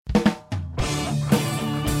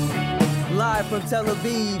Live from Tel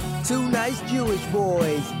Aviv, two nice Jewish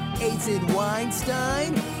boys, Eitan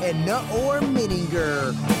Weinstein and Naor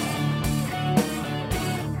Mininger.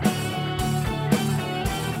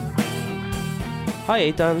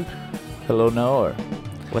 Hi, Eitan. Hello, Naor.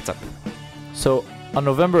 What's up? So, on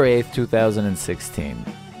November 8th, 2016,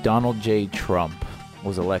 Donald J. Trump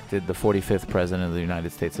was elected the 45th President of the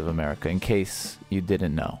United States of America, in case you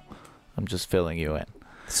didn't know. I'm just filling you in.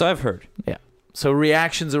 So I've heard. Yeah. So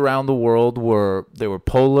reactions around the world were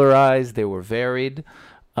polarized, they were varied.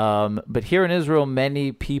 But here in Israel,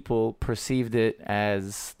 many people perceived it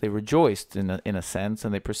as, they rejoiced in a sense,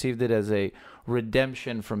 and they perceived it as a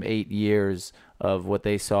redemption from 8 years of what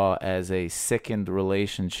they saw as a sickened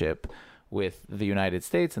relationship with the United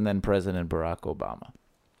States and then President Barack Obama.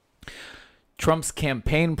 Trump's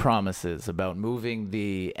campaign promises about moving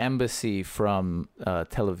the embassy from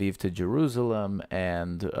Tel Aviv to Jerusalem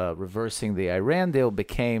and reversing the Iran deal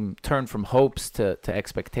turned from hopes to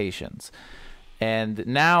expectations. And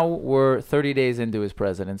now we're 30 days into his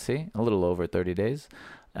presidency, a little over 30 days.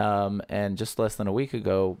 And just less than a week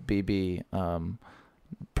ago, Bibi,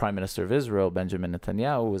 Prime Minister of Israel, Benjamin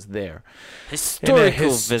Netanyahu, was there. Historic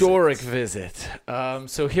visit.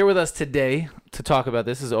 So here with us today to talk about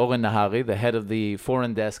this is Oren Nahari, the head of the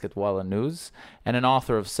foreign desk at Walla News, and an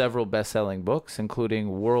author of several best-selling books,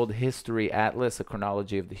 including World History Atlas, A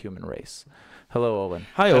Chronology of the Human Race. Hello, Oren.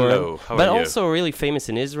 Hi, Oren. Hello. How but are you? also really famous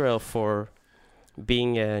in Israel for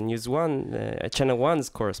being News One, Channel One's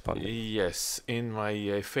correspondent. Yes, in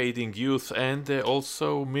my fading youth and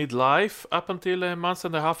also midlife up until a month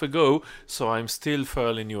and a half ago, so I'm still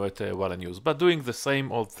fairly new at Walla News, but doing the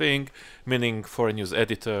same old thing, meaning foreign news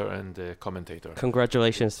editor and commentator.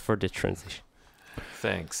 Congratulations for the transition.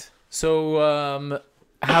 Thanks. So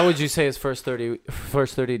how would you say his first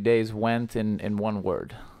 30 days went in one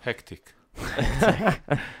word? Hectic.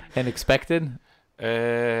 And expected?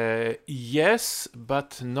 Yes,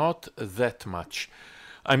 but not that much.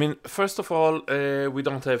 I mean, first of all, we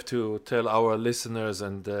don't have to tell our listeners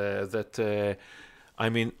and that, I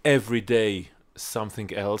mean, every day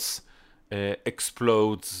something else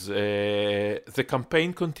explodes. The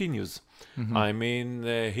campaign continues. Mm-hmm. I mean,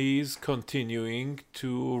 he's continuing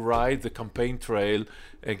to ride the campaign trail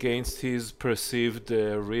against his perceived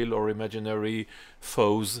real or imaginary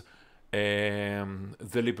foes, the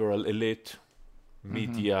liberal elite,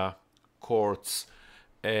 media, courts,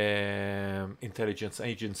 intelligence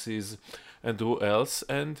agencies, and who else?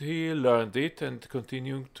 And he learned it and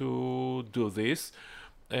continuing to do this.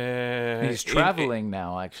 He's traveling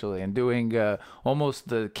now, actually, and doing almost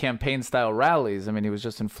the campaign-style rallies. I mean, he was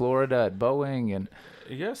just in Florida at Boeing, and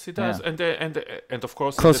yes, he does, Yeah. and of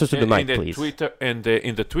course, Closer to the mic, in the please. Twitter and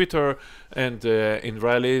in the Twitter and in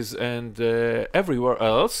rallies and everywhere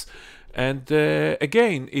else. And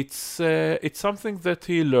again, it's something that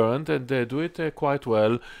he learned and do it quite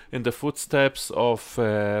well in the footsteps of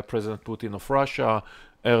President Putin of Russia,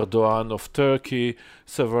 Erdogan of Turkey,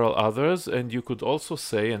 several others. And you could also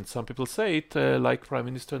say, and some people say it, like Prime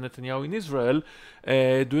Minister Netanyahu in Israel,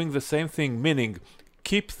 doing the same thing, meaning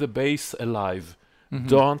keep the base alive. Mm-hmm.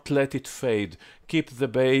 Don't let it fade. Keep the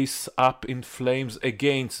base up in flames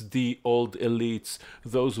against the old elites,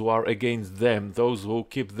 those who are against them, those who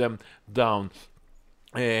keep them down.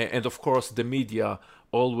 And of course, the media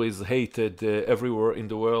always hated everywhere in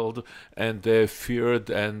the world and feared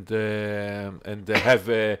and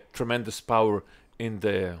have tremendous power in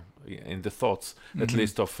the thoughts, at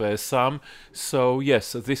least of some. So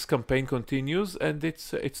yes, this campaign continues, and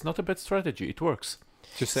it's not a bad strategy. It works.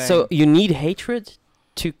 just saying. So you need hatred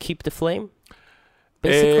to keep the flame?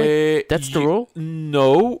 Basically, that's the rule?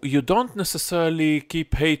 No, you don't necessarily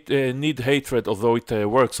need hatred, although it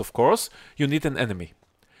works, of course. You need an enemy.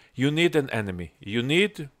 You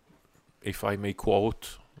need, if I may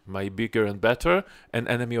quote my bigger and better, an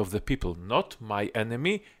enemy of the people. Not my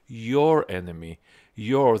enemy, your enemy.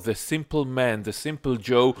 You're the simple man, the simple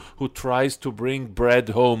Joe who tries to bring bread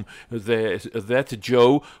home. That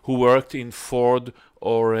Joe who worked in Ford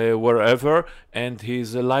or wherever, and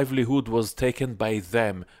his livelihood was taken by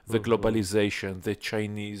them. The globalization, the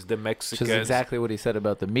Chinese, the Mexicans. Which is exactly what he said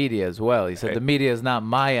about the media as well. He said the media is not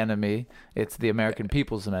my enemy, it's the American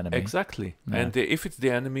people's enemy. Exactly. Yeah. And if it's the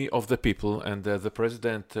enemy of the people, and the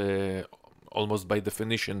president, almost by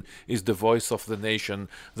definition, is the voice of the nation,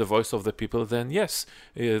 the voice of the people, then yes,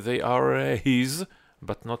 they are his,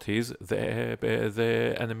 but not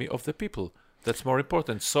the enemy of the people. That's more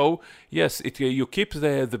important. So yes, you keep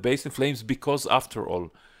the base in flames because, after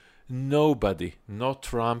all, nobody, not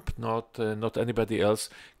Trump, not anybody else,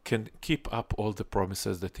 can keep up all the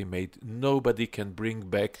promises that he made. Nobody can bring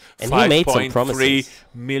back And he made some 5.3 promises.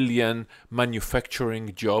 million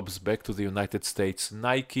manufacturing jobs back to the United States.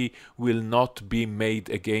 Nike will not be made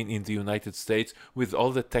again in the United States with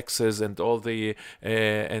all the taxes and all the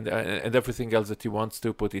and everything else that he wants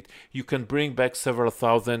to put it. You can bring back several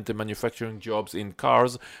thousand manufacturing jobs in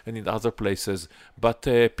cars and in other places, but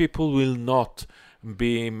people will not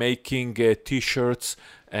be making T-shirts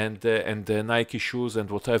and Nike shoes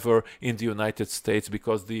and whatever in the United States,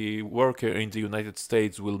 because the worker in the United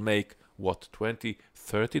States will make what,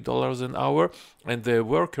 $20-30 an hour, and the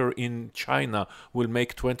worker in China will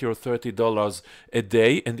make $20 or $30 a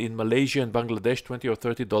day, and in Malaysia and Bangladesh $20 or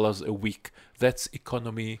 $30 a week. That's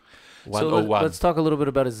economy 101. So let's talk a little bit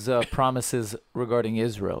about his promises regarding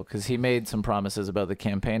Israel, because he made some promises about the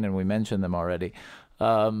campaign, and we mentioned them already.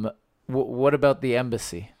 What about the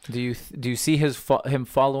embassy? Do you see him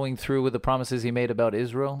following through with the promises he made about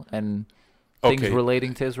Israel and things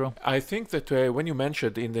relating to Israel? I think that when you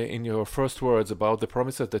mentioned in your first words about the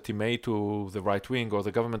promises that he made to the right wing or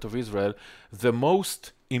the government of Israel, the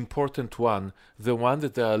most important one, the one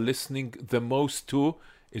that they are listening the most to,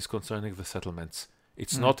 is concerning the settlements.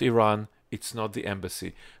 It's not Iran, it's not the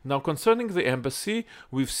embassy. Now, concerning the embassy,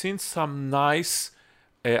 we've seen some nice,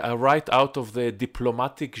 right out of the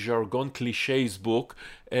diplomatic jargon cliches book,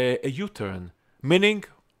 a U-turn, meaning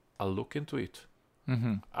I'll look into it.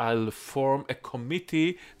 I'll form a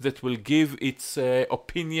committee that will give its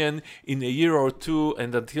opinion in a year or two,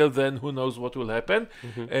 and until then, who knows what will happen.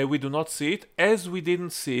 We do not see it, as we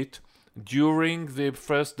didn't see it during the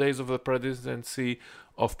first days of the presidency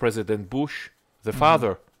of President Bush, the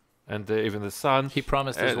father, and even the son. He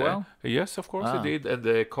promised as well? Yes, of course he did.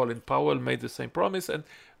 And Colin Powell made the same promise, and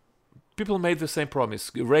people made the same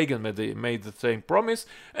promise. Reagan made the same promise,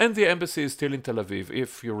 and the embassy is still in Tel Aviv.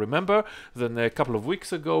 If you remember, then a couple of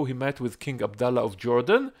weeks ago, he met with King Abdullah of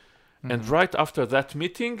Jordan, and right after that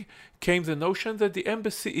meeting came the notion that the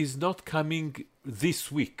embassy is not coming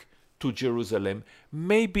this week to Jerusalem.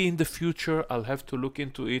 Maybe in the future I'll have to look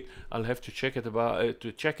into it. I'll have to check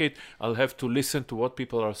it. I'll have to listen to what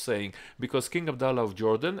people are saying, because King Abdullah of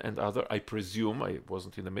Jordan and other, I presume, I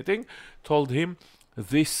wasn't in the meeting, told him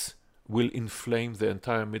this will inflame the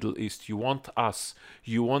entire Middle East. You want us.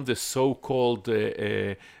 You want the so-called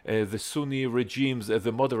the Sunni regimes,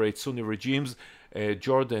 the moderate Sunni regimes,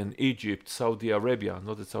 Jordan, Egypt, Saudi Arabia,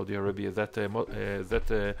 not Saudi Arabia, that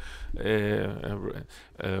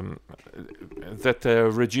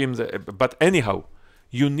regime. But anyhow,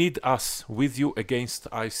 you need us with you against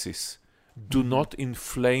ISIS. Do not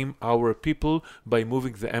inflame our people by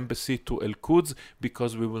moving the embassy to Al Quds,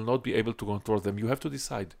 because we will not be able to control them. You have to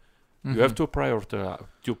decide. You have to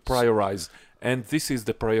prioritize, and this is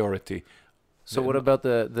the priority. So what about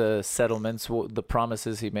the settlements, the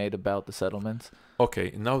promises he made about the settlements?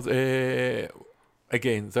 Okay, now,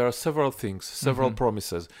 again, there are several things, several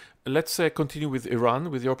promises. Let's continue with Iran,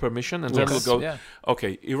 with your permission, and then we'll go. Yeah.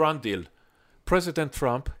 Okay, Iran deal. President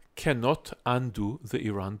Trump cannot undo the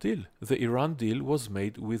Iran deal. The Iran deal was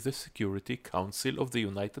made with the Security Council of the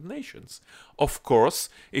United Nations. Of course,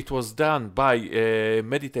 it was done by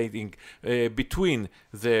meditating between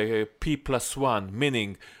the P+1,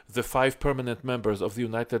 meaning the 5 permanent members of the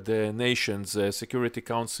United Nations Security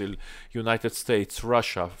Council, United States,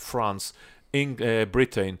 Russia, France,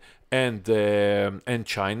 Britain, and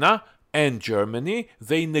China, and Germany.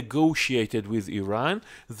 They negotiated with Iran.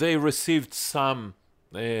 They received some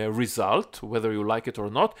result, whether you like it or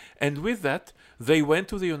not, and with that they went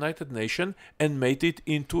to the United Nations and made it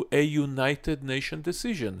into a United Nations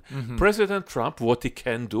decision. President Trump, what he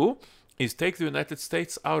can do is take the United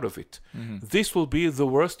States out of it. This will be the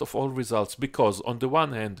worst of all results, because on the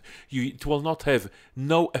one hand, it will not have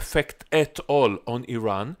no effect at all on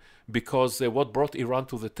Iran, because what brought Iran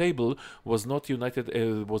to the table was not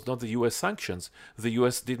the U.S. sanctions. The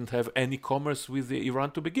U.S. didn't have any commerce with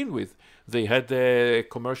Iran to begin with. They had a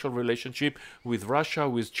commercial relationship with Russia,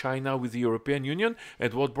 with China, with the European Union,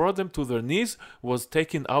 and what brought them to their knees was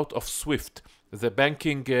taken out of SWIFT, the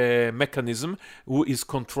banking mechanism, who is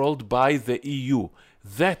controlled by the EU.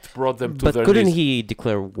 That brought them to their knees. But couldn't he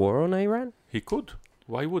declare war on Iran? He could.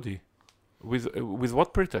 Why would he? With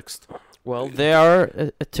what pretext? Well, they are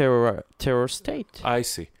a terror state. I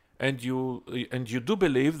see. And you do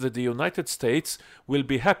believe that the United States will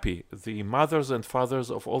be happy. The mothers and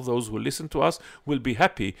fathers of all those who listen to us will be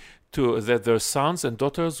happy that their sons and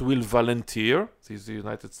daughters will volunteer. This is the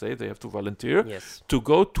United States. They have to volunteer Yes. to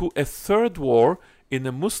go to a third war in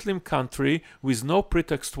a Muslim country with no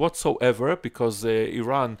pretext whatsoever, because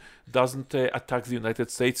Iran doesn't attack the United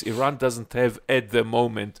States. Iran doesn't have at the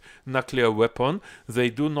moment nuclear weapon. They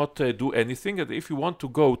do not do anything. And if you want to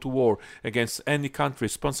go to war against any country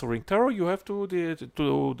sponsoring terror, you have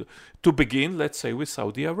to begin, let's say, with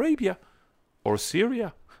Saudi Arabia or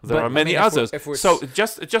Syria. There But, are I many mean, others. if we're So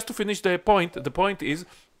just to finish the point is,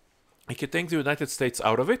 if you take the United States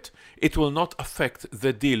out of it, it will not affect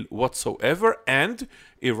the deal whatsoever, and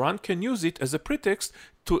Iran can use it as a pretext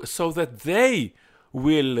so that they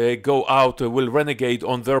will go out, will renegade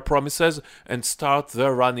on their promises and start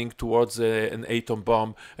their running towards an atom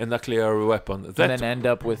bomb, a nuclear weapon. and then end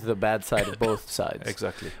up with the bad side of both sides.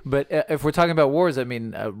 Exactly. But if we're talking about wars, I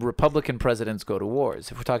mean, Republican presidents go to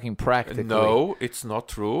wars. If we're talking practically, No, it's not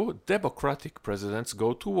true. Democratic presidents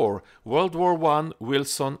go to war. World War I,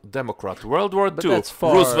 Wilson, Democrat. World War II, that's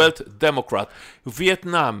far- Roosevelt, Democrat.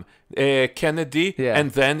 Vietnam, Kennedy, Yeah.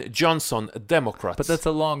 and then Johnson, Democrats. But that's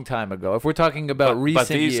a long time ago. If we're talking about But recent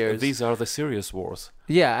these, years, these are the serious wars.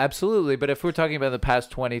 yeah, absolutely. But if we're talking about the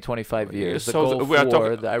past 20, 25 years, the So Gulf we are War,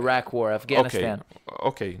 talking- the Iraq War, Afghanistan.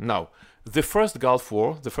 Okay. Now, the first Gulf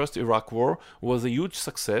War, the first Iraq War, was a huge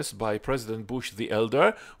success by President Bush the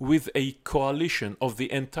Elder, with a coalition of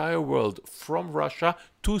the entire world, from Russia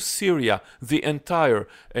to Syria. The entire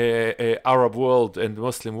Arab world and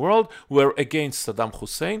Muslim world were against Saddam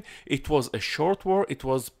Hussein. It was a short war. It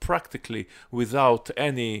was practically without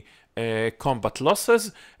any combat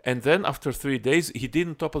losses, and then after 3 days he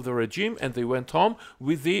didn't topple the regime, and they went home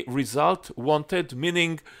with the result wanted,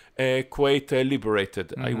 meaning Kuwait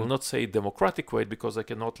liberated. I will not say democratic Kuwait, because I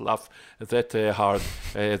cannot laugh that hard.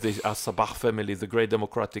 The Sabah family, the great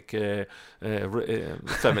democratic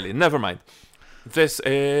family. Never mind.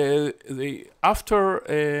 After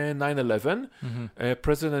 9/11,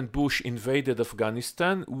 President Bush invaded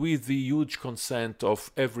Afghanistan with the huge consent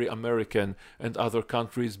of every American and other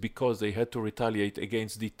countries, because they had to retaliate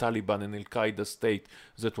against the Taliban and Al-Qaeda state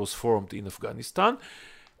that was formed in Afghanistan.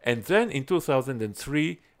 And then in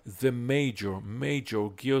 2003, the major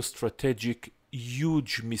geostrategic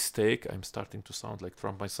huge mistake. I'm starting to sound like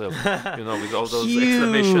Trump myself, with all those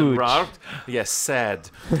exclamation marks. Yes, sad.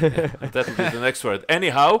 That will be the next word.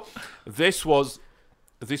 Anyhow, this was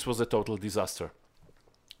a total disaster.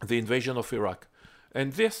 The invasion of Iraq.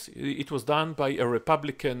 And it was done by a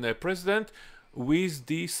Republican president with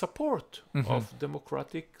the support of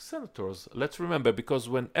Democratic senators. Let's remember, because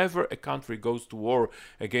whenever a country goes to war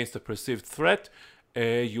against a perceived threat,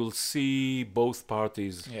 you'll see both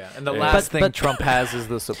parties. Yeah, and the last thing Trump has is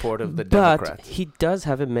the support of the Democrats. But he does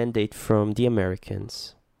have a mandate from the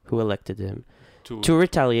Americans who elected him to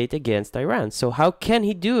retaliate against Iran. So how can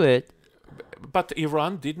he do it? But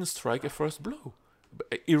Iran didn't strike a first blow.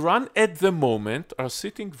 Iran at the moment are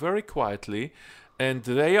sitting very quietly, and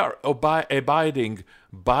they are abiding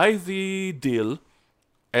by the deal,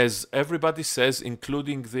 as everybody says,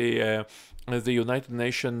 including the United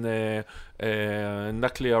Nations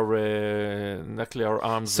nuclear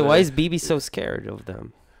arms. So why is Bibi so scared of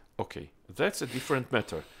them? Okay, that's a different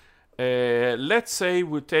matter. Let's say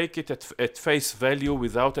we take it at face value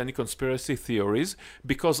without any conspiracy theories,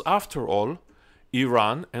 because after all,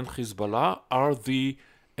 Iran and Hezbollah are the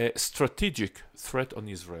strategic threat on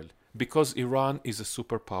Israel, because Iran is a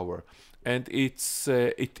superpower. And it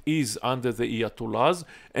is under the Ayatollahs,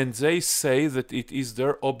 and they say that it is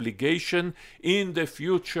their obligation in the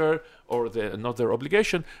future, or not their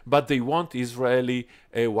obligation, but they want Israeli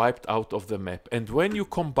wiped out of the map. And when you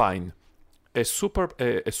combine a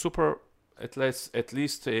at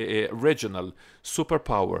least a regional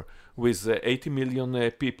superpower with 80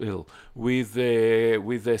 million people, with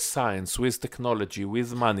science, with technology,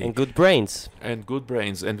 with money, and good brains,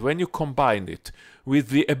 and when you combine it with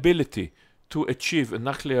the ability to achieve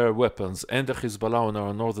nuclear weapons and the Hezbollah on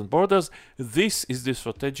our northern borders, this is the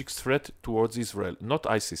strategic threat towards Israel, not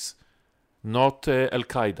ISIS, not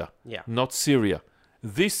Al-Qaeda, not Syria.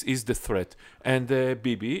 This is the threat, and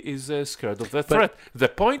Bibi is scared of the threat. The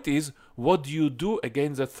point is, what do you do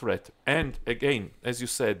against that threat? And again, as you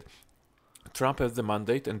said, Trump has the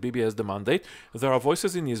mandate and Bibi has the mandate. There are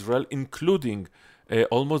voices in Israel, including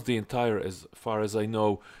almost the entire, as far as I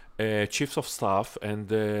know, chiefs of staff and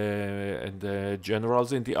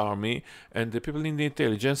generals in the army and the people in the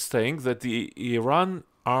intelligence, saying that the Iran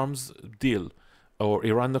arms deal or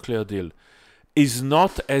Iran nuclear deal is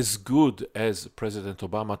not as good as President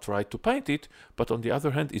Obama tried to paint it, but on the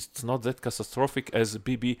other hand, it's not that catastrophic as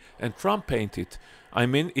Bibi and Trump paint it. I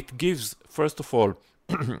mean, it gives, first of all,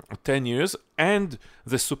 10 years, and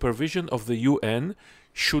the supervision of the UN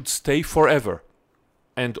should stay forever.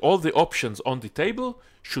 and all the options on the table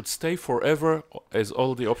should stay forever as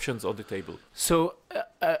all the options on the table. So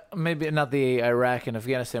maybe not the Iraq and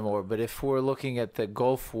Afghanistan war, but if we're looking at the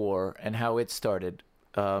Gulf War and how it started,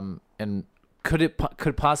 and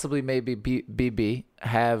could possibly maybe Bibi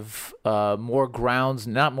have more grounds,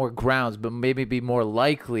 not more grounds, but maybe be more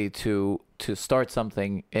likely to start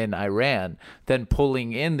something in Iran than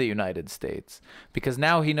pulling in the United States? Because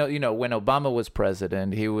now he when Obama was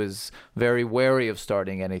president, he was very wary of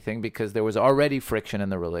starting anything because there was already friction in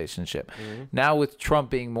the relationship. Mm-hmm. Now with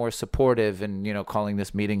Trump being more supportive and calling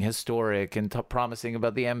this meeting historic and promising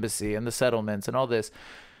about the embassy and the settlements and all this,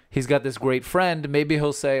 he's got this great friend. Maybe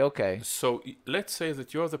he'll say, okay. So let's say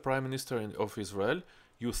that you're the prime minister of Israel.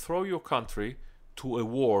 You throw your country to a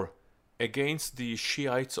war against the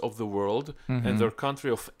Shiites of the world and their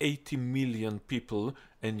country of 80 million people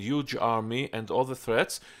and huge army and all the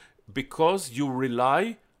threats because you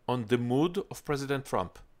rely on the mood of President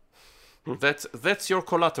Trump. That's your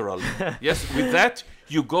collateral. Yes, with that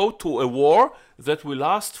you go to a war that will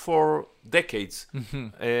last for decades.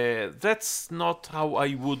 That's not how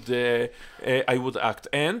I would act.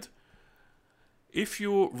 And if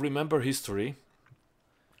you remember history,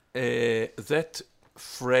 that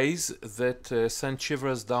phrase that sent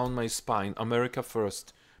shivers down my spine, America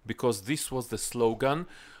first, because this was the slogan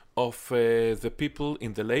of the people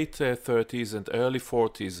in the late 30s and early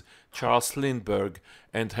 40s, Charles Lindbergh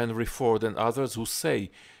and Henry Ford and others, who say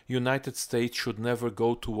United States should never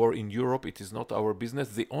go to war in Europe. It is not our business.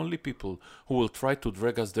 The only people who will try to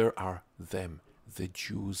drag us there are them, the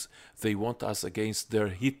Jews. They want us against their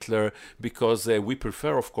Hitler because we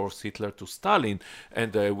prefer, of course, Hitler to Stalin,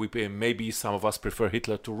 and maybe some of us prefer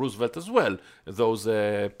Hitler to Roosevelt as well, those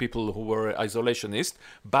people who were isolationist.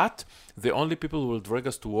 But the only people who will drag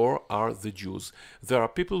us to war are the Jews. There are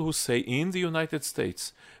people who say in the United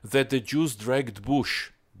States that the Jews dragged Bush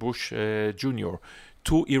Jr.,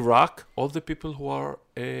 to Iraq, all the people who are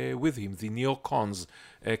with him, the neocons,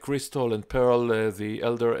 Crystal and Pearl, the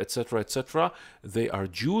elder, etc., they are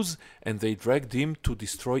Jews, and they dragged him to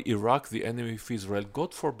destroy Iraq, the enemy of Israel.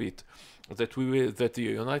 God forbid that the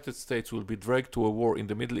United States will be dragged to a war in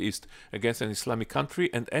the Middle East against an Islamic country,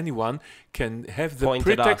 and anyone can have the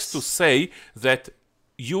pretext to say that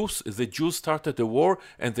the Jews started a war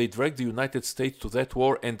and they dragged the United States to that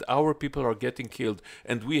war, and our people are getting killed,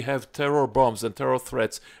 and we have terror bombs and terror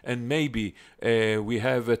threats, and maybe we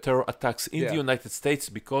have terror attacks in the United States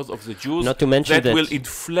because of the Jews. Not to mention that will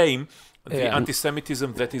inflame the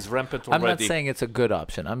anti-Semitism that is rampant already. I'm not saying it's a good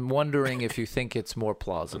option. I'm wondering if you think it's more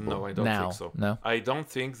plausible. No, I don't think so. No? I don't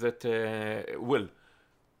think that...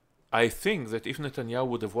 I think that if Netanyahu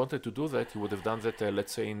would have wanted to do that, he would have done that,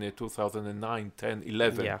 let's say, in 2009, 10,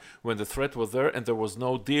 11, when the threat was there and there was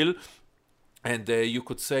no deal. And you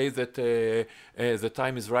could say that the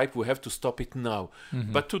time is ripe, we have to stop it now.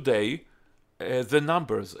 Mm-hmm. But today, the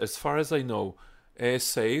numbers, as far as I know,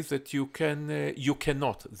 say that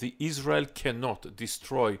Israel cannot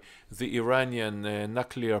destroy the Iranian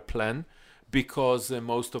nuclear plan, because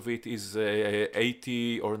most of it is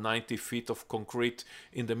 80 or 90 feet of concrete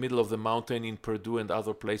in the middle of the mountain in Purdue and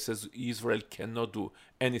other places. Israel cannot do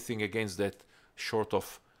anything against that, short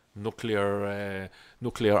of nuclear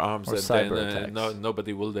arms, or and cyber then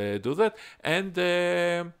nobody will do that. And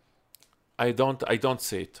I don't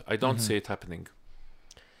see it. I don't see it happening.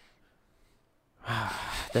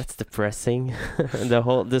 That's depressing.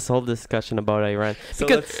 this whole discussion about Iran.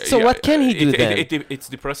 So what can he do then? It's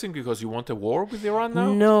depressing because you want a war with Iran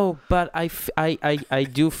now? No, but I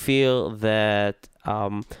do feel that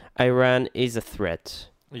Iran is a threat.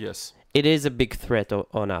 Yes. It is a big threat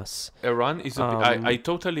on us. Iran is I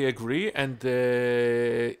totally agree, and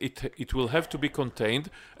it will have to be contained,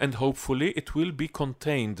 and hopefully it will be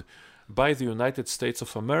contained by the United States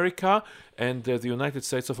of America, and the United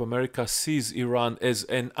States of America sees Iran as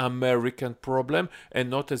an American problem and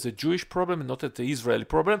not as a Jewish problem and not as the Israeli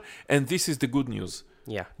problem, and this is the good news.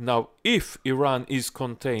 Yeah. Now, if Iran is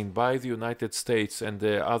contained by the United States and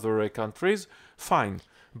the other countries, fine.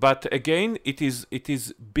 But again, it is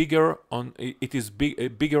bigger on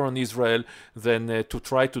Israel than to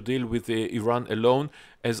try to deal with Iran alone,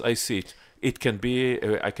 as I see it. It can be.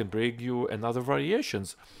 I can bring you another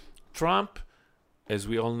variations. Trump, as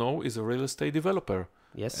we all know, is a real estate developer.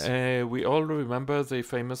 Yes. We all remember the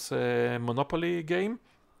famous Monopoly game.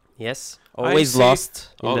 Yes. Always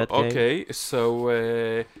lost in that game. Okay,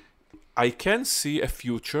 so I can see a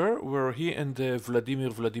future where he and Vladimir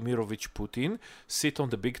Vladimirovich Putin sit on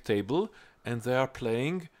the big table and they are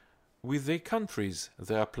playing with the countries.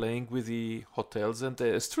 They are playing with the hotels and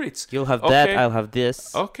the streets. You'll have that, I'll have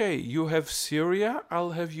this. Okay, you have Syria,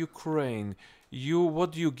 I'll have Ukraine.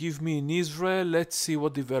 what do you give me in Israel? Let's see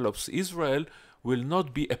what develops. Israel will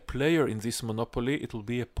not be a player in this monopoly. It will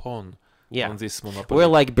be a pawn on this monopoly. We're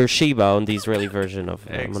like Beersheba on the Israeli version of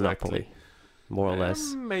monopoly, more or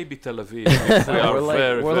less. Maybe Tel Aviv.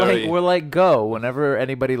 We're like Go. Whenever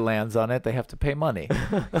anybody lands on it, they have to pay money.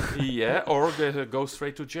 Or they go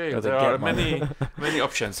straight to jail. There are many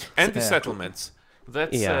options. And the settlements.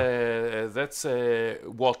 That's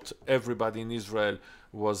what everybody in Israel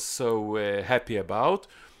was so happy about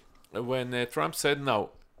when Trump said, now,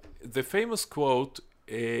 the famous quote,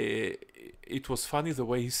 it was funny the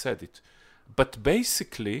way he said it. But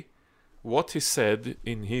basically, what he said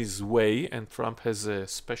in his way, and Trump has a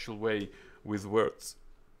special way with words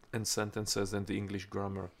and sentences and the English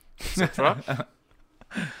grammar, etc.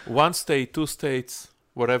 1 state, 2 states,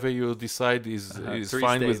 whatever you decide is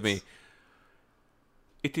fine with me.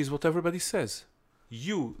 It is what everybody says.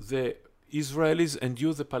 You, the Israelis, and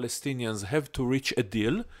you, the Palestinians, have to reach a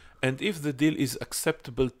deal, and if the deal is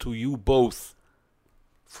acceptable to you both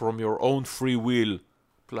from your own free will,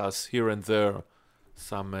 plus here and there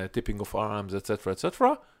some tipping of arms, etc.,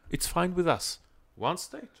 etc., it's fine with us. 1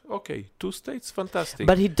 state, okay. 2 states, fantastic.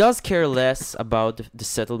 But he does care less about the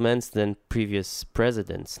settlements than previous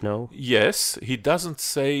presidents, no? Yes, he doesn't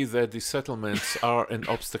say that the settlements are an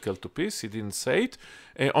obstacle to peace. He didn't say it.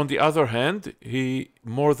 On the other hand, he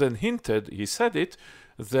more than hinted, he said it,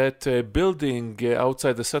 that building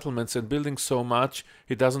outside the settlements and building so much,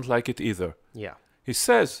 he doesn't like it either. Yeah. He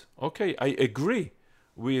says, okay, I agree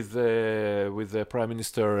with the Prime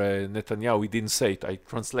Minister Netanyahu. He didn't say it, I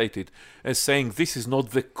translated as saying this is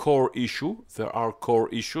not the core issue. There are core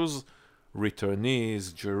issues,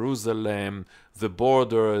 returnees, Jerusalem, the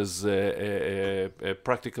borders,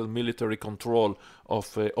 practical military control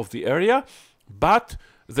of the area, but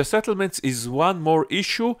the settlements is one more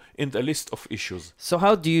issue in the list of issues. So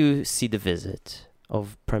how do you see the visit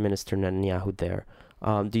of Prime Minister Netanyahu there?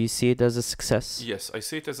 Do you see it as a success? Yes, I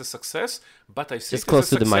see it as a success, but I see Just it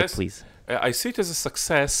close as a to success. the mic, please. I see it as a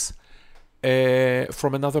success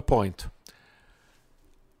from another point.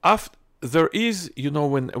 There is,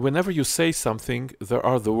 whenever you say something, there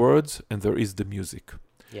are the words and there is the music.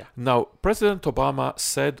 Yeah. Now, President Obama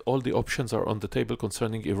said all the options are on the table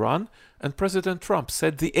concerning Iran, and President Trump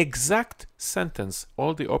said the exact sentence,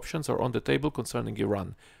 all the options are on the table concerning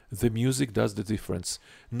Iran. The music does the difference.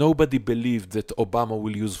 Nobody believed that Obama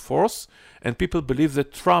will use force, and people believe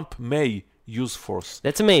that Trump may use force.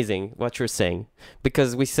 That's amazing what you're saying,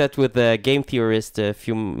 because we sat with a game theorist a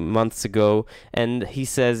few months ago, and he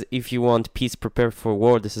says, if you want peace, prepare for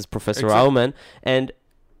war. This is Professor Aumann, and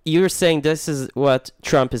you're saying this is what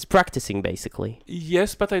Trump is practicing, basically.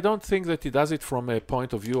 Yes, but I don't think that he does it from a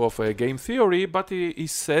point of view of a game theory, but he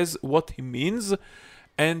says what he means.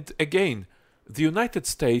 And again, the United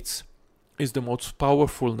States is the most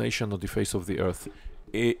powerful nation on the face of the earth.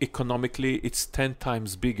 Economically, it's 10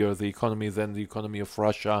 times bigger, the economy, than the economy of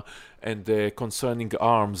Russia. And concerning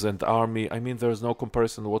arms and army, I mean, there's no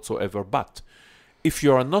comparison whatsoever. But if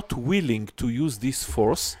you are not willing to use this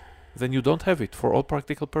force, then you don't have it for all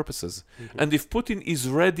practical purposes. Mm-hmm. And if Putin is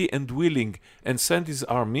ready and willing and send his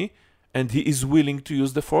army, and he is willing to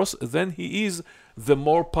use the force, then he is the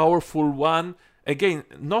more powerful one. Again,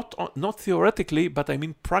 not theoretically, but I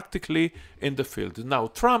mean practically in the field. Now,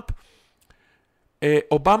 Trump,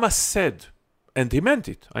 Obama said, and he meant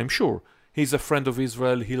it, I'm sure, he's a friend of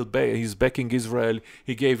Israel, he's backing Israel,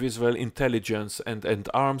 he gave Israel intelligence and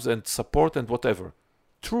arms and support and whatever.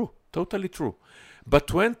 True, totally true.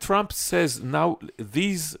 But when Trump says now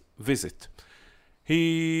this visit,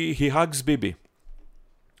 he hugs Bibi.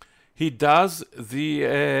 He does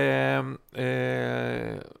the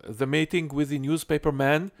meeting with the newspaper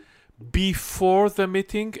man before the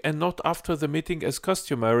meeting and not after the meeting as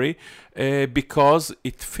customary, because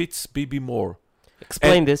it fits Bibi more.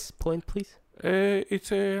 Explain this point, please. It's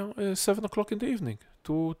 7 o'clock in the evening.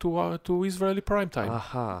 To Israeli prime time.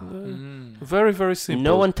 Aha. Very, very simple.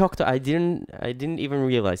 No one talked to I didn't even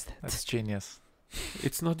realize that. That's genius.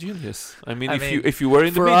 It's not genius. I mean, if you were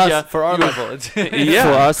in the for media, us, for our level, yeah,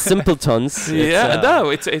 for us simpletons.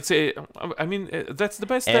 I mean, that's the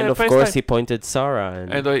best. And of course, he pointed Sarah.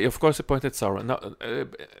 And of course, he pointed Sarah. Now,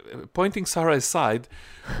 pointing Sarah aside,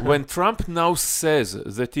 when Trump now says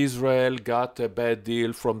that Israel got a bad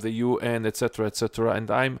deal from the UN, etc., etc.,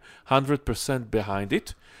 and I'm 100% behind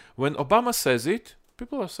it. When Obama says it,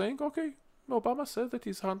 people are saying, okay, Obama said that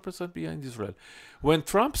he's 100% behind Israel. When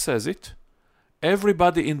Trump says it,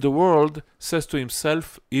 everybody in the world says to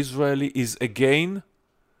himself, Israel is again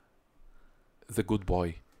the good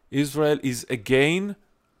boy. Israel is again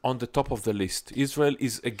on the top of the list. Israel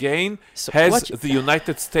is again So has what- the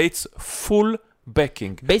United States full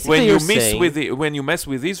backing. Basically, when you you're miss saying- with when you mess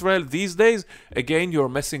with Israel these days, again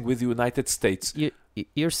you're messing with the United States.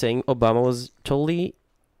 You're saying Obama was totally.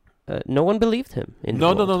 No one believed him. In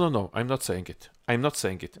No, the no, world. no. I'm not saying it. I'm not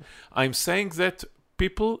saying it. I'm saying that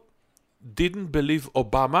people didn't believe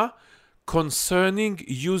Obama concerning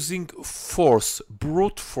using force,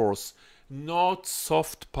 brute force, not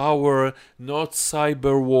soft power, not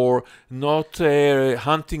cyber war, not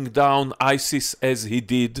hunting down ISIS as he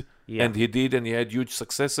did. Yeah. And he did, and he had huge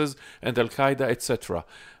successes, and Al Qaeda, etc.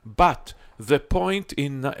 But the point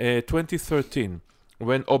in 2013,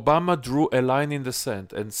 when Obama drew a line in the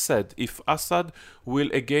sand and said, if Assad will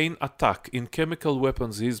again attack in chemical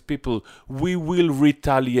weapons his people, we will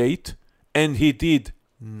retaliate, and he did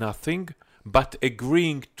nothing but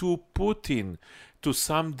agreeing to Putin to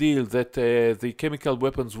some deal that the chemical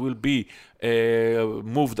weapons will be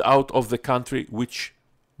moved out of the country, which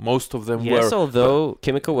most of them Yes, were. although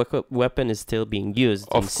chemical weapon is still being used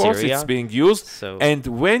in Of course, Syria. it's being used. So And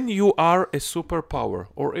when you are a superpower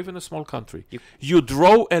or even a small country, you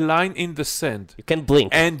draw a line in the sand you can blink.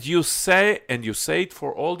 and you say it for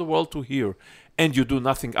all the world to hear, and you do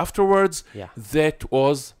nothing afterwards. Yeah. That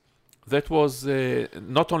was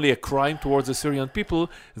not only a crime towards the Syrian people.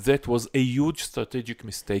 That was a huge strategic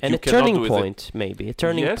mistake. And You a cannot turning do it. point, maybe. A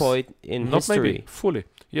turning Yes. point in Not history. maybe, fully,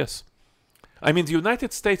 yes. I mean, the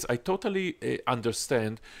United States, I totally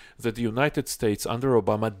understand that the United States under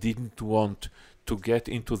Obama didn't want to get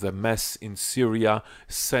into the mess in Syria,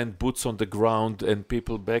 send boots on the ground and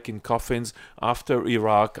people back in coffins after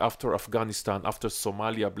Iraq, after Afghanistan, after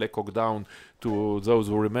Somalia, Black Hawk Down, to those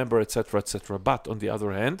who remember, etc., etc. But on the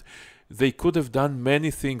other hand, they could have done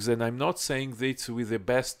many things, and I'm not saying this with the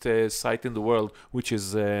best site in the world, which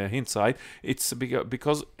is hindsight. It's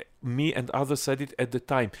because me and others said it at the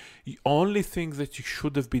time. The only thing that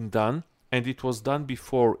should have been done, and it was done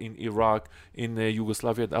before in Iraq, in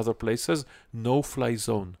Yugoslavia and other places, no-fly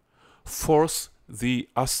zone. Force the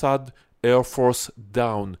Assad Air Force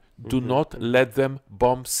down. Do not let them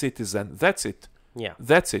bomb citizens. That's it. Yeah.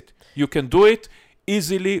 That's it. You can do it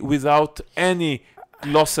easily without any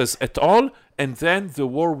losses at all, and then the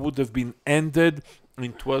war would have been ended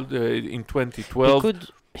in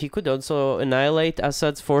 2012. He could also annihilate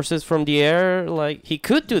Assad's forces from the air. Like, he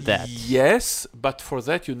could do that. Yes, but for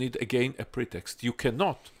that you need again a pretext. You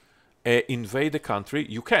cannot invade a country.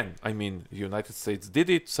 You can. I mean, the United States did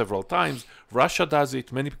it several times. Russia does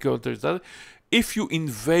it. Many countries do it. If you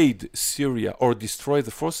invade Syria or destroy the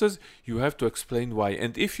forces, you have to explain why.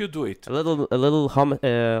 And if you do it, A little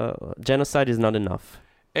genocide is not enough.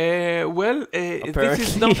 this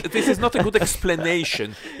is not a good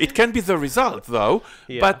explanation. It can be the result, though,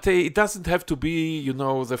 but it doesn't have to be,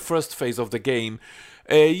 the first phase of the game.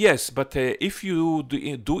 Yes, but if you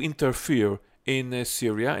do interfere in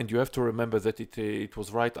Syria, and you have to remember that it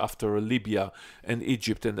was right after Libya and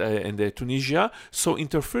Egypt and Tunisia, so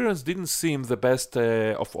interference didn't seem the best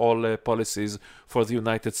of all policies for the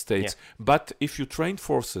United States. Yeah. But if you train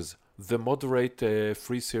forces, the moderate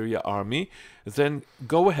Free Syria Army, then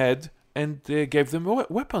go ahead and give them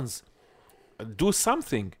weapons. Do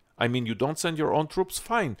something. I mean, you don't send your own troops,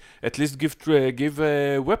 fine. At least give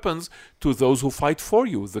weapons to those who fight for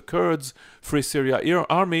you, the Kurds, Free Syria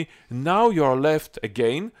Army. Now you are left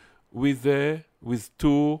again with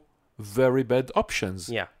two very bad options.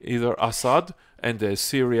 Yeah. Either Assad and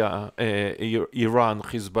Syria, Iran,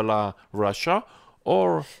 Hezbollah, Russia,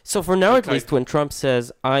 or... So for now, at Okay. least, when Trump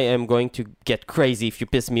says, "I am going to get crazy if you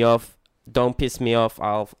piss me off, don't piss me off,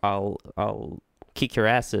 I'll kick your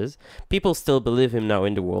asses," people still believe him now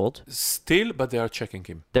in the world. Still, but they are checking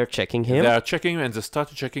him. They're checking him. They are checking him, and they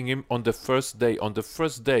started checking him on the first day. On the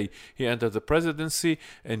first day, he entered the presidency,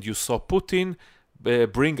 and you saw Putin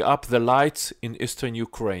bring up the lights in eastern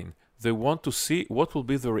Ukraine. They want to see what will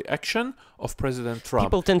be the reaction of President Trump.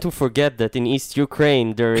 People tend to forget that in East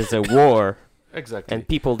Ukraine there is a war Exactly. and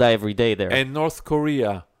people die every day there. And North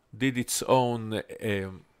Korea did its own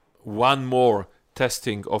one more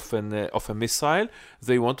testing of a missile.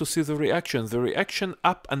 They want to see the reaction. The reaction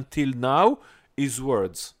up until now is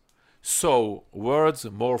words. So words,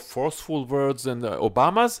 more forceful words than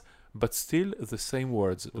Obama's, but still the same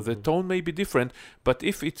words. The tone may be different, but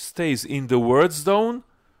if it stays in the words zone,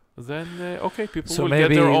 then okay, people So will get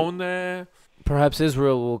maybe- their own. Perhaps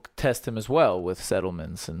Israel will test him as well with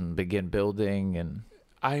settlements and begin building and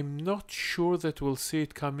I'm not sure that we'll see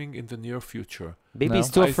it coming in the near future. Maybe No.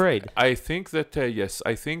 he's too afraid. I think that yes,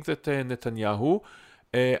 I think that Netanyahu.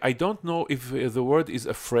 I don't know if the word is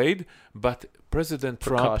afraid, but President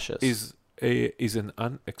Trump Precautious. is an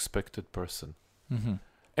unexpected person.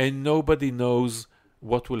 and nobody knows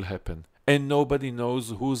what will happen. And nobody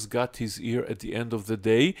knows who's got his ear at the end of the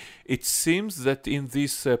day. It seems that in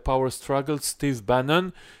this power struggle, Steve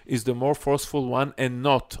Bannon is the more forceful one, and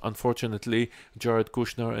not, unfortunately, Jared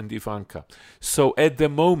Kushner and Ivanka. So at the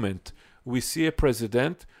moment, we see a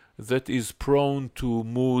president that is prone to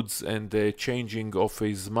moods and changing of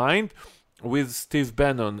his mind, with Steve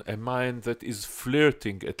Bannon, a mind that is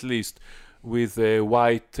flirting at least with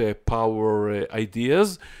white power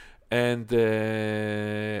ideas. And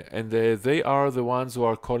they are the ones who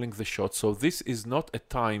are calling the shots. So this is not a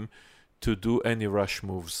time to do any rush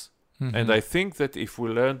moves. And I think that if we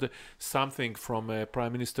learned something from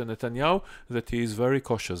Prime Minister Netanyahu, that he is very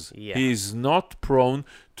cautious. Yeah. He is not prone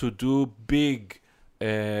to do big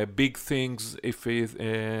things if he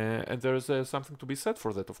and there is something to be said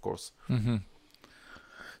for that, of course.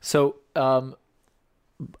 So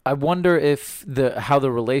I wonder if how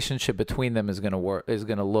the relationship between them is going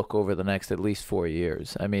to look over the next at least 4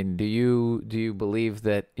 years. I mean, do you believe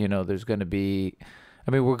that, there's going to be,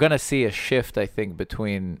 I mean, we're going to see a shift, I think,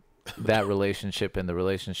 between that relationship and the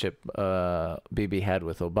relationship Bibi had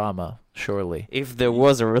with Obama, surely. If there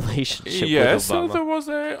was a relationship Yes, with Obama. there was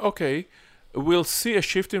okay. We'll see a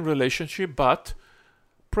shift in relationship, but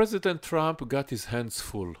President Trump got his hands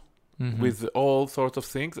full with all sorts of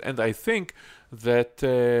things, and I think that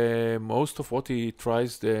most of what he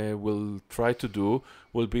will try to do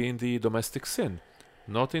will be in the domestic scene,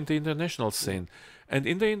 not in the international scene. And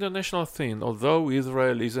in the international scene, although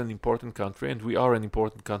Israel is an important country, and we are an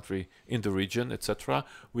important country in the region, etc.,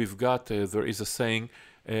 we've got there is a saying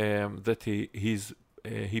that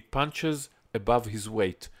he punches above his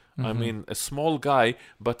weight. I mean, a small guy,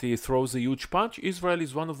 but he throws a huge punch. Israel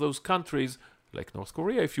is one of those countries, like North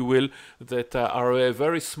Korea, if you will, that are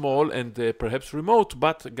very small and perhaps remote,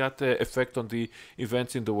 but got effect on the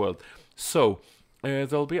events in the world. So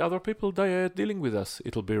there'll be other people dealing with us.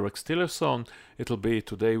 It'll be Rex Tillerson. It'll be,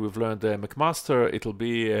 today we've learned, McMaster. It'll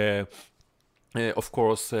be, of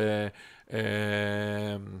course, General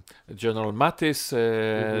Mattis,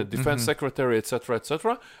 Defense Secretary, etc.,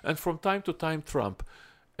 etc., and from time to time, Trump.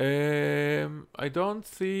 I don't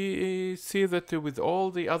see that with all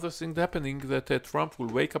the other things happening, that Trump will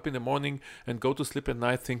wake up in the morning and go to sleep at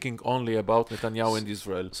night thinking only about Netanyahu and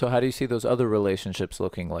Israel. So how do you see those other relationships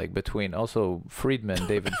looking like between also Friedman,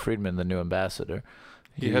 David Friedman, the new ambassador?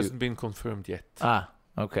 He hasn't been confirmed yet.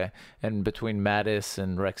 Okay. And between Mattis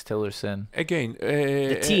and Rex Tillerson? Again,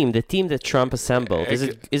 the team that Trump assembled, is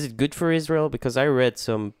it good for Israel? Because I read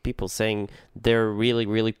some people saying they're really,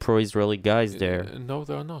 really pro-Israeli guys there. No,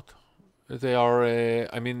 they are not. They are,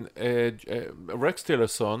 Rex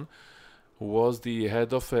Tillerson was the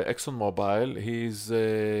head of ExxonMobil. He's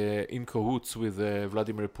in cahoots with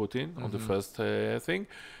Vladimir Putin on the first thing.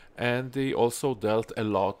 And he also dealt a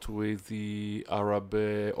lot with the Arab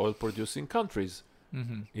oil-producing countries.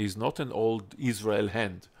 He's not an old Israel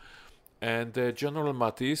hand. And General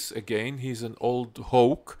Mattis, again, he's an old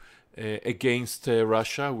hawk against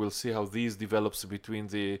Russia. We'll see how these develops between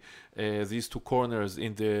these two corners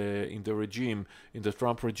in the regime, in the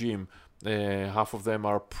Trump regime. Half of them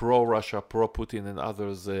are pro-Russia, pro-Putin, and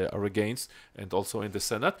others are against, and also in the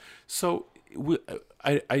Senate. So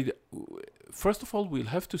first of all, we'll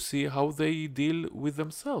have to see how they deal with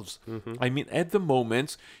themselves. I mean, at the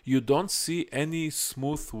moment, you don't see any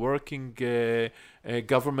smooth working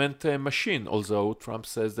government machine, although Trump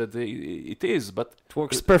says that it is, but it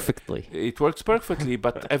works perfectly. It works perfectly,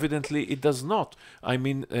 but evidently it does not. I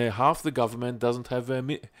mean, half the government doesn't have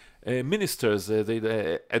ministers at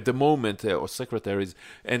the moment, or secretaries,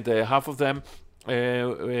 and half of them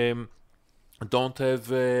don't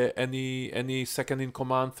have any second in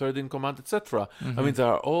command, third in command, etc. I mean, there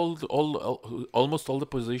are almost all the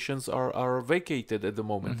positions are vacated at the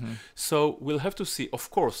moment. So we'll have to see.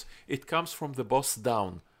 Of course, it comes from the boss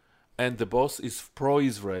down, and the boss is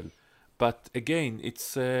pro-Israel. But again,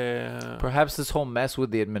 it's perhaps this whole mess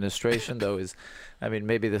with the administration, though, is, I mean,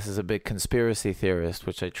 maybe this is a big conspiracy theorist,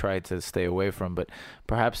 which I try to stay away from. But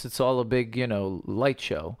perhaps it's all a big, light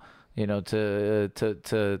show. To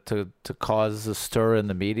cause a stir in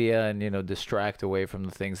the media and, distract away from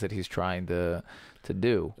the things that he's trying to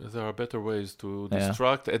do. There are better ways to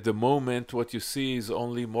distract. At the moment, what you see is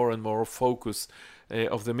only more and more focus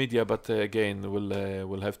of the media. But again,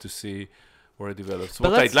 we'll have to see where it develops.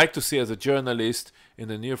 But what I'd like to see as a journalist in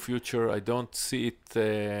the near future, I don't see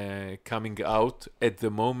it coming out at the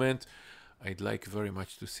moment. I'd like very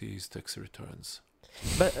much to see his tax returns.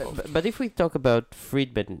 But if we talk about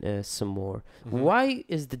Friedman some more, why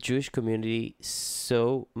is the Jewish community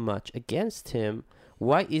so much against him?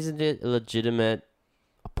 Why isn't it a legitimate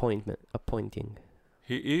appointing?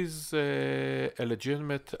 He is a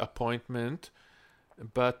legitimate appointment,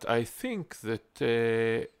 but I think that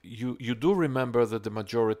you do remember that the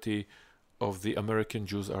majority of the American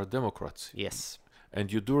Jews are Democrats. Yes. And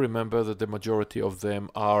you do remember that the majority of them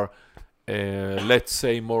are, let's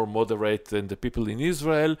say, more moderate than the people in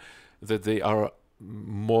Israel, that they are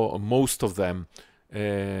most of them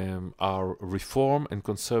are reform and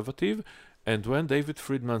conservative. And when David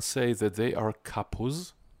Friedman say that they are kapos,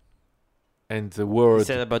 and the word He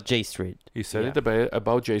said about J Street. he said Yeah. it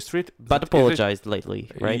about J Street, But apologized lately,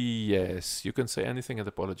 right? Yes, you can say anything and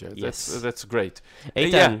apologize. Yes. That's great.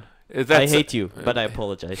 Eitan, I That's hate you, but I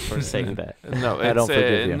apologize for saying that. No, I don't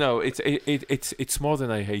forgive you. No, it's more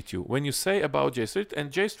than I hate you. When you say about J Street, and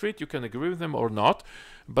J Street, you can agree with them or not,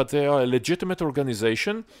 but they are a legitimate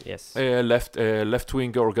organization, Yes.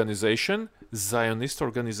 left-wing organization, Zionist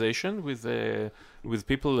organization with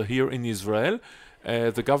people here in Israel.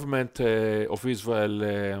 The government of Israel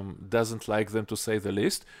doesn't like them, to say the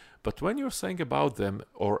least. But when you're saying about them,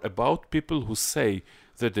 or about people who say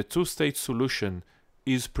that the two-state solution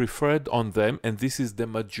is preferred on them, and this is the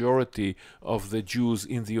majority of the Jews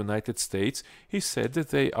in the United States, he said that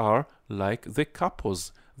they are like the kapos.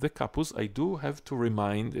 The kapos, I do have to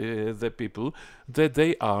remind the people that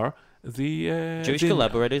they are the Jewish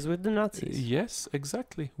collaborators with the Nazis. Yes,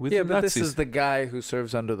 exactly. With Yeah, the but Nazis. this is the guy who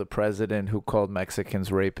serves under the president who called Mexicans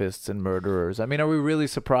rapists and murderers. I mean, are we really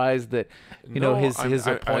surprised that his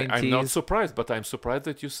I'm not appointees? surprised, but I'm surprised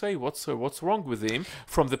that you say what's wrong with him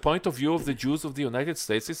from the point of view of the Jews of the United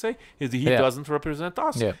States. You say he Yeah. doesn't represent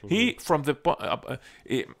us. Yeah. He from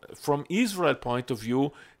Israel point of view,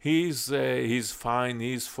 he's fine.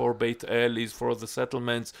 He's for Beit El. He's for the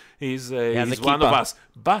settlements. He's the one of kippah. us.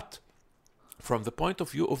 But from the point of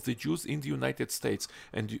view of the Jews in the United States,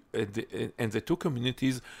 and the two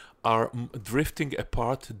communities are drifting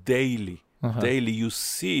apart daily. Daily, you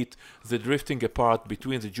see it, the drifting apart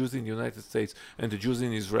between the Jews in the United States and the Jews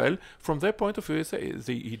in Israel. From their point of view, they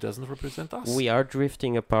say he doesn't represent us. We are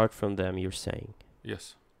drifting apart from them, you're saying. Yes.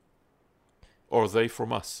 Or they from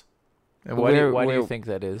us. And why do you Where- think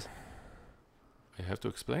that is? I have to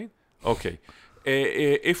explain? Okay.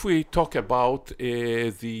 If we talk about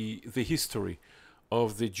the history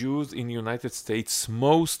of the Jews in the United States,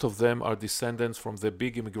 most of them are descendants from the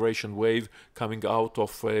big immigration wave coming out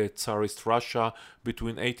of Tsarist Russia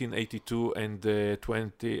between 1882 and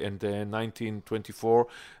 1924,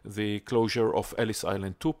 the closure of Ellis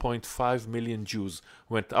Island. 2.5 million Jews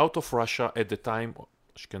went out of Russia at the time,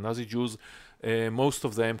 Ashkenazi Jews. Most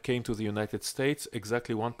of them came to the United States.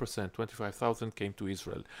 Exactly 1%, 25,000 came to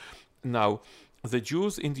Israel. Now, the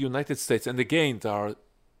Jews in the United States, and again, there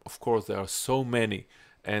are so many,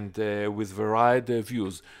 and with varied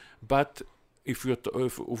views. But if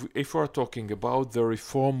we're talking about the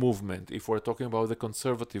reform movement, if we're talking about the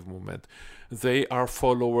conservative movement, they are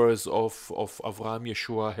followers of Avraham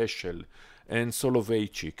Yeshua Heschel and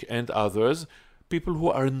Soloveitchik and others, people who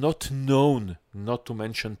are not known, not to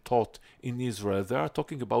mention taught in Israel. They are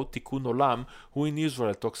talking about Tikkun Olam, who in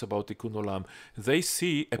Israel talks about Tikkun Olam. They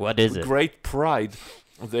see What is it? great pride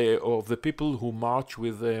of the people who marched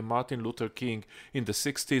with Martin Luther King in the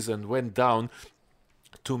 60s and went down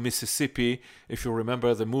to Mississippi. If you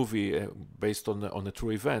remember the movie based on a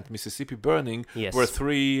true event, Mississippi Burning, Yes. where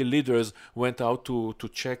three leaders went out to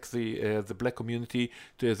check the black community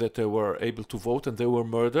that they were able to vote, and they were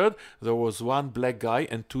murdered. There was one black guy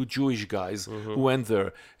and two Jewish guys who went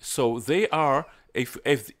there. So they are,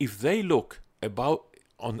 if they look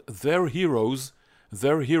on their heroes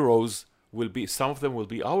will be, some of them will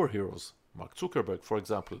be our heroes, Mark Zuckerberg, for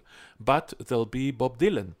example, but there'll be Bob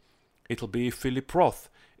Dylan. It'll be Philip Roth.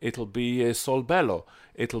 It'll be Saul Bellow.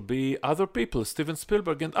 It'll be other people, Steven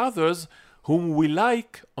Spielberg and others, whom we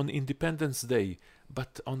like on Independence Day.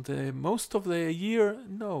 But on the most of the year,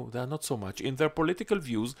 no, they're not so much. In their political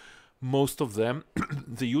views, most of them,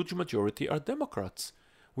 the huge majority, are Democrats.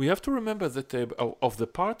 We have to remember that of the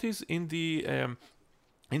parties in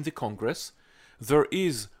the Congress, there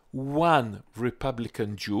is one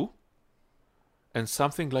Republican Jew and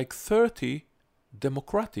something like 30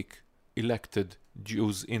 Democratic elected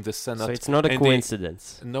Jews in the Senate. So it's not a And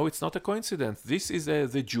coincidence. no, it's not a coincidence. This is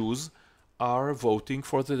the Jews are voting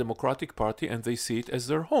for the Democratic Party, and they see it as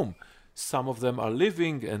their home. Some of them are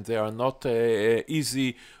living, and they are not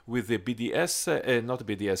easy with the BDS, not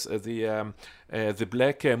BDS, the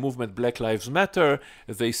black movement, Black Lives Matter.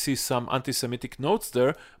 They see some anti-Semitic notes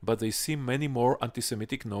there, but they see many more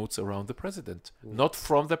anti-Semitic notes around the president. Not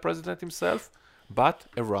from the president himself, but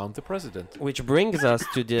around the president. Which brings us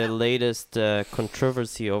to the latest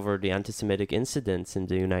controversy over the anti-Semitic incidents in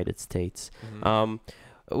the United States.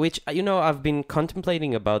 which I've been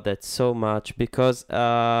contemplating about that so much because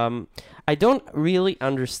I don't really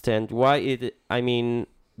understand why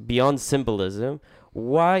beyond symbolism,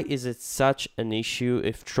 why is it such an issue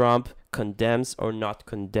if Trump condemns or not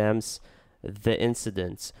condemns the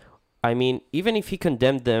incidents? I mean, even if he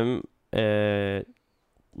condemned them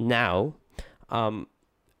now,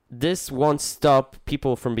 this won't stop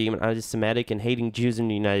people from being anti-Semitic and hating Jews in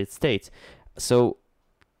the United States. So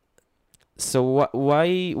why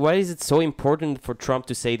is it so important for Trump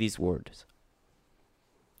to say these words?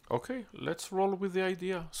 Okay, let's roll with the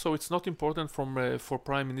idea. So it's not important for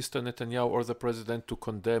Prime Minister Netanyahu or the president to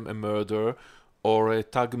condemn a murder or a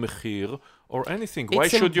Tag Mechir or anything. Why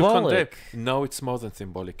should you condemn? No, it's more than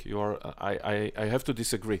symbolic. I have to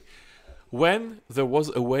disagree. When there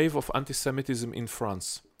was a wave of anti-Semitism in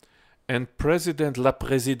France, and La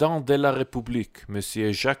Présidente de la République,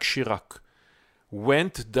 Monsieur Jacques Chirac,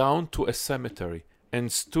 went down to a cemetery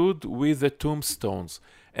and stood with the tombstones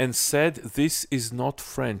and said, "This is not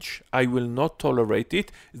French. I will not tolerate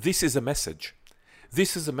it." This is a message.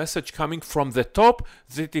 This is a message coming from the top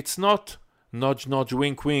that it's not nudge, nudge,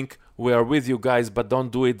 wink, wink. We are with you guys, but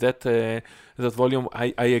don't do it that volume.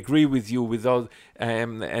 I agree with you without,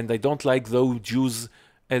 and I don't like those Jews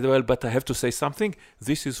as well, but I have to say something.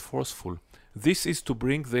 This is forceful. This is to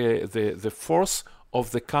bring the force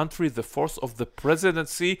of the country, the force of the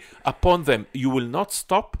presidency upon them. You will not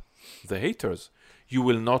stop the haters. You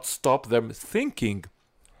will not stop them thinking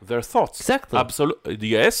their thoughts. Exactly. Absolutely.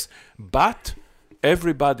 Yes, but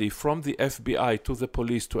everybody from the FBI to the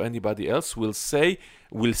police to anybody else will see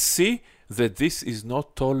that this is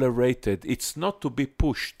not tolerated. It's not to be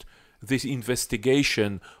pushed. This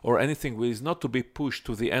investigation or anything is not to be pushed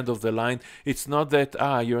to the end of the line. It's not that,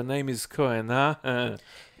 your name is Cohen, huh?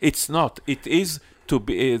 It's not. It is to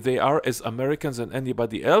be, they are as Americans and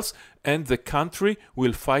anybody else, and the country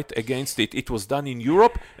will fight against it. It was done in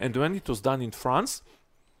Europe, and when it was done in France,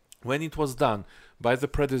 when it was done by the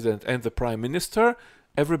president and the prime minister,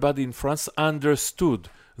 everybody in France understood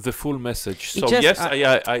the full message. So yes,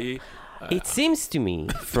 it seems to me,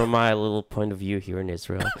 from my little point of view here in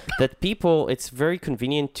Israel, that it's very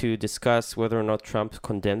convenient to discuss whether or not Trump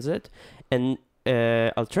condemns it, and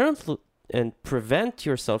alternatively, and prevent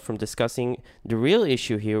yourself from discussing the real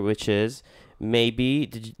issue here, which is maybe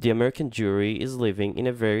the American Jewry is living in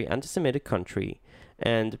a very anti-Semitic country,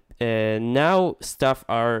 and now stuff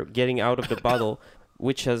are getting out of the bottle,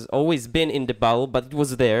 which has always been in the bottle, but it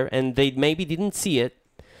was there, and they maybe didn't see it.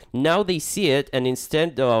 Now they see it, and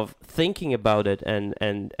instead of thinking about it and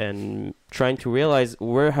trying to realize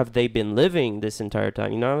where have they been living this entire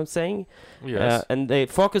time, you know what I'm saying? Yes. And they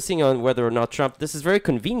focusing on whether or not Trump. This is very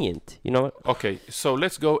convenient, you know. Okay, so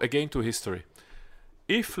let's go again to history.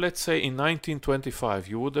 If, let's say, in 1925,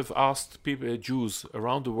 you would have asked people, Jews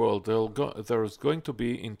around the world, there's going to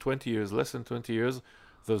be in 20 years, less than 20 years,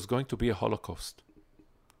 there's going to be a Holocaust.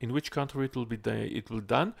 In which country it will be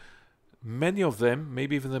done? Many of them,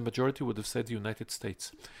 maybe even the majority, would have said the United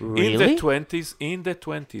States. Really? In the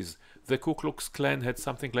 20s, the Ku Klux Klan had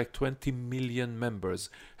something like 20 million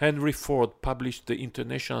members. Henry Ford published the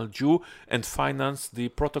International Jew and financed the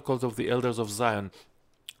Protocols of the Elders of Zion.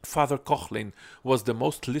 Father Koechlin was the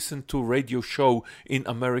most listened to radio show in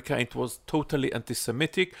America. It was totally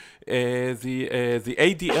anti-Semitic. The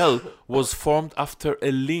ADL was formed after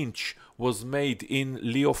a lynch was made in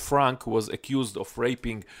Leo Frank, was accused of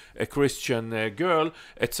raping a Christian girl,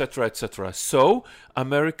 etc., etc. So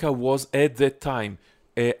America was at that time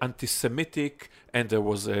anti-Semitic, and there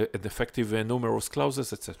was an effective numerous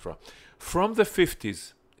clauses, etc. From the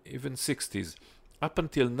 50s, even 60s, up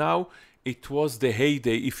until now, it was the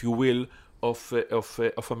heyday, if you will,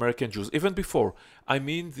 of American Jews. Even before, I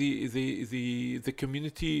mean, the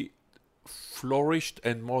community flourished,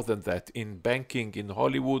 and more than that, in banking, in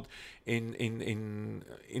Hollywood,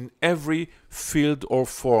 in every field or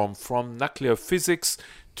form, from nuclear physics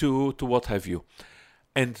to what have you.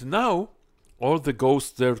 And now all the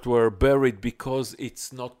ghosts that were buried because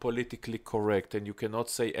it's not politically correct, and you cannot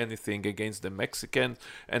say anything against the Mexicans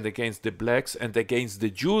and against the blacks and against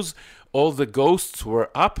the Jews, all the ghosts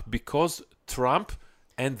were up because Trump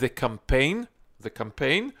and the campaign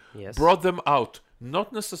Yes. brought them out.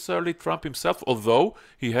 Not necessarily Trump himself, although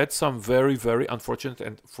he had some very, very unfortunate,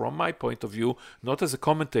 and from my point of view, not as a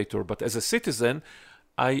commentator, but as a citizen,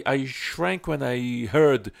 I shrank when I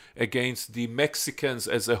heard against the Mexicans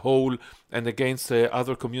as a whole and against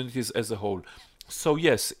other communities as a whole. So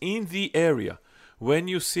yes, in the area, when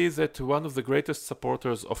you see that one of the greatest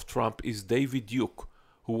supporters of Trump is David Duke,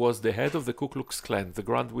 who was the head of the Ku Klux Klan, the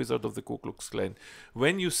Grand Wizard of the Ku Klux Klan,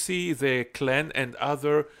 when you see the Klan and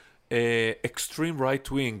other extreme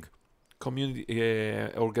right-wing community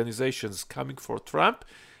organizations coming for Trump,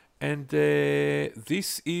 and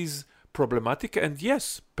this is problematic. And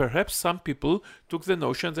yes, perhaps some people took the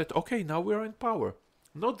notion that, okay, now we're in power.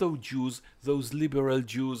 Not those Jews, those liberal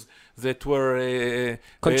Jews that were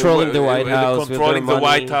Controlling the White House with controlling their the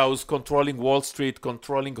White money. House, controlling Wall Street,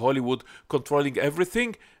 controlling Hollywood, controlling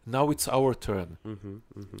everything. Now it's our turn.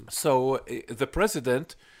 So the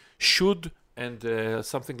president should, and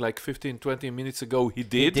something like 15, 20 minutes ago he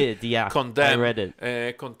did, Yeah. condemn, I read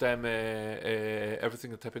it. condemn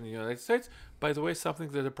everything that happened in the United States. By the way, something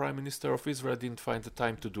that the Prime Minister of Israel didn't find the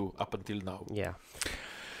time to do up until now. Yeah.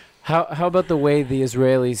 How about the way the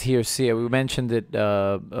Israelis here see it? We mentioned it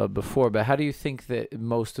before, but how do you think that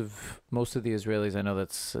most of the Israelis? I know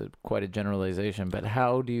that's quite a generalization, but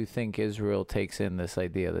how do you think Israel takes in this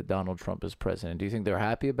idea that Donald Trump is president? Do you think they're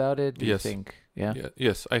happy about it? Do you Yes. think, yeah?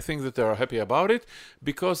 Yes, I think that they are happy about it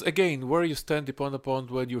because, again, where you stand depends upon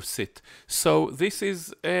where you sit. So this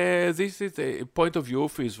is a point of view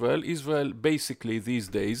of Israel. Israel basically these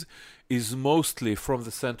days is mostly from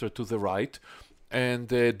the center to the right, and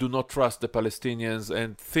do not trust the Palestinians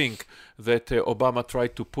and think that Obama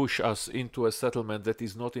tried to push us into a settlement that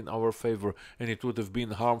is not in our favor, and it would have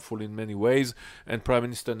been harmful in many ways. And Prime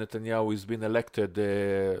Minister Netanyahu has been elected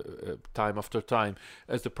time after time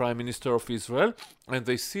as the Prime Minister of Israel, and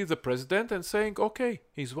they see the president and saying, okay,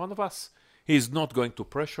 he's one of us. He's not going to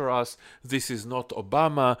pressure us. This is not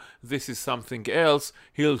Obama. This is something else.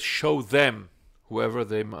 He'll show them, whoever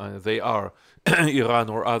they are, Iran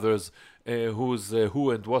or others, who's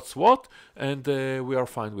who and what's what, and we are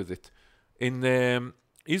fine with it.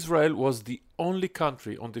 Israel was the only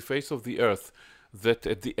country on the face of the earth that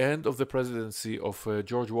at the end of the presidency of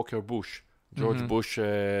George Walker Bush, Bush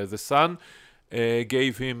the son,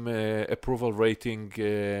 gave him approval rating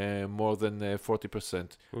more than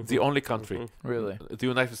 40%. The only country. Really? The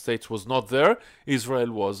United States was not there.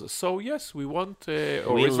 Israel was. So yes, we want.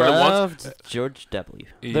 Or We Israel loved wants. George W.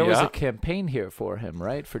 There was Yeah. a campaign here for him,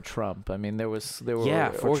 right? For Trump. I mean, there were Yeah,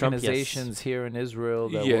 for Trump, yes. organizations here in Israel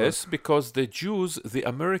that Yes, because the Jews, the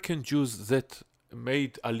American Jews that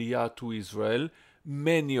made Aliyah to Israel,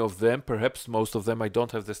 many of them, perhaps most of them, I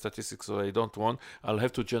don't have the statistics, so I don't want, I'll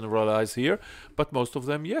have to generalize here, but most of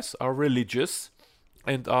them, yes, are religious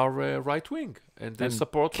and are right-wing, and they And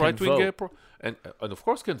support can right-wing, vote. and of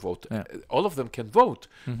course can vote. Yeah. All of them can vote,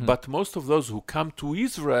 Mm-hmm. but most of those who come to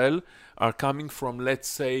Israel are coming from, let's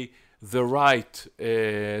say, the right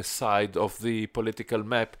side of the political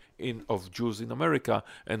map of Jews in America,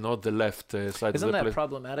 and not the left side. Isn't of the that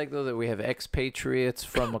problematic, though, that we have expatriates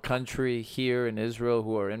from a country here in Israel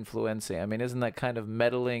who are influencing? I mean, isn't that kind of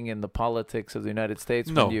meddling in the politics of the United States?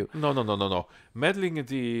 No, when you... no. Meddling in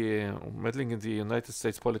the United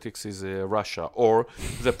States politics is Russia or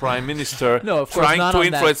the Prime Minister No, of course, trying not to on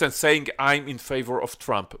that- influence and saying I'm in favor of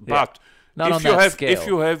Trump. Yeah. But Not on if you that have scale. if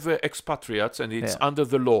you have expatriates and it's Yeah. under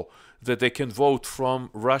the law that they can vote from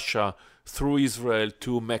Russia through Israel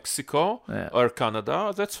to Mexico Yeah. or Canada,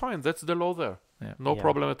 that's fine. That's the law there. Yeah. No Yeah.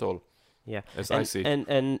 problem at all. Yeah. As and, I see.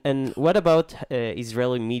 And what about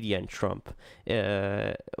Israeli media and Trump?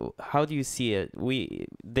 How do you see it?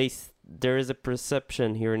 There is a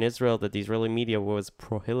perception here in Israel that the Israeli media was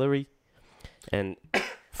pro-Hillary, and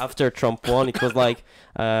after Trump won, it was like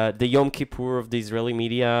the Yom Kippur of the Israeli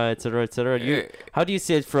media, etc., etc. How do you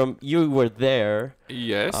see it from? You were there.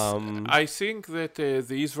 Yes, Um, I think that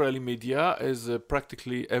the Israeli media, as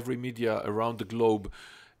practically every media around the globe,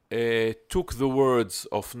 took the words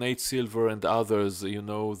of Nate Silver and others,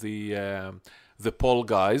 the poll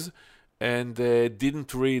guys, and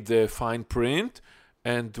didn't read the fine print.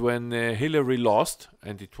 And when Hillary lost,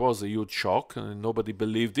 and it was a huge shock, and nobody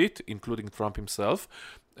believed it, including Trump himself,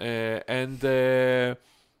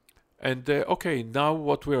 okay, now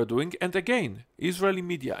what we are doing, and again, Israeli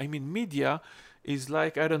media, media is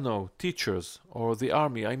like, I don't know, teachers or the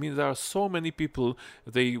army. I mean, there are so many people,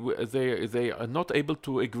 they are not able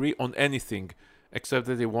to agree on anything, except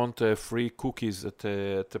that they want free cookies at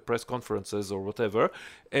the press conferences or whatever.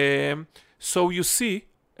 So you see,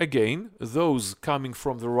 again, those coming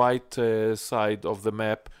from the right side of the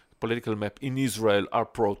map, political map in Israel, are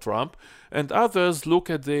pro-Trump, and others look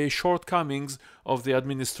at the shortcomings of the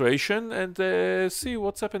administration and see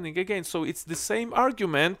what's happening again. So it's the same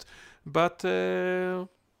argument, but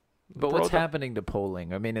what's happening to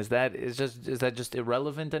polling? I mean, is that just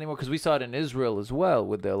irrelevant anymore? Because we saw it in Israel as well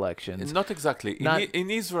with the elections. Not exactly. Not- In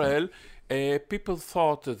Israel, people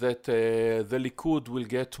thought that the Likud will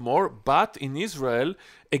get more, but in Israel,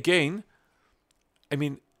 again, I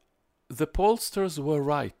mean, the pollsters were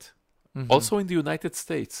right. Mm-hmm. Also in the United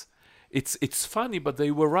States. It's funny, but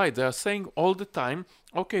they were right. They are saying all the time,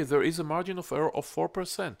 okay, there is a margin of error of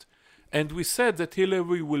 4%. And we said that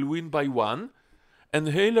Hillary will win by 1, and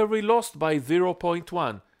Hillary lost by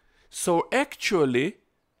 0.1. So actually,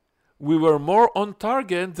 we were more on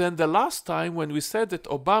target than the last time when we said that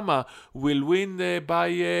Obama will win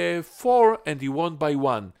by 4 and he won by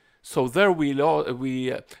 1. So there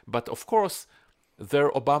but of course,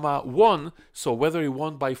 there Obama won, so whether he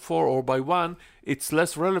won by 4 or by 1, it's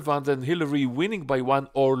less relevant than Hillary winning by 1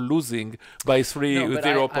 or losing by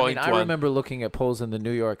 0.1. I remember looking at polls in the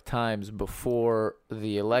New York Times before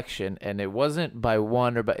the election, and it wasn't by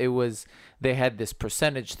 1 or by, it was, they had this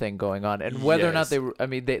percentage thing going on, and whether or not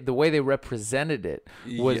the way they represented it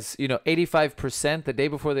was, 85% the day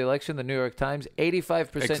before the election, the New York Times,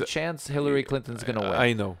 85% chance Hillary Clinton's going to win.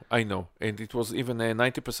 I know. And it was even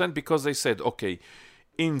 90% because they said, okay,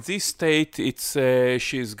 in this state, it's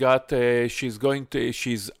she's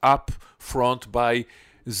up front by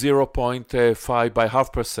 0.5 by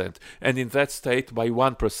 0.5%, and in that state by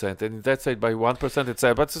 1%, and in that state by 1%,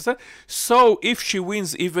 etc. So if she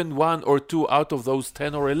wins even 1 or 2 out of those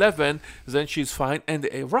 10 or 11, then she's fine. And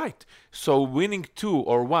right, so winning 2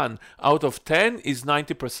 or 1 out of 10 is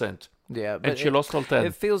 90%. Yeah, and she lost all 10.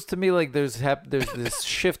 It feels to me like there's this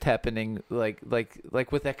shift happening, like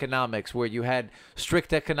with economics, where you had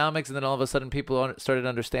strict economics, and then all of a sudden people started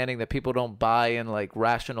understanding that people don't buy in like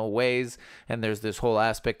rational ways, and there's this whole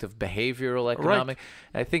aspect of behavioral economic.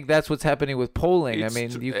 Right. I think that's what's happening with polling.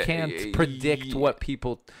 You can't predict what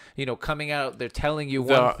people, coming out, they're telling you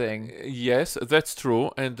one thing. Yes, that's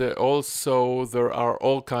true, and also there are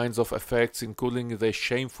all kinds of effects, including the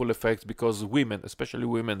shameful effects, because women, especially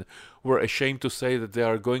women, were ashamed to say that they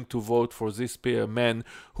are going to vote for this man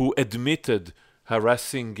who admitted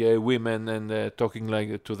harassing women and talking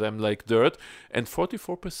to them like dirt, and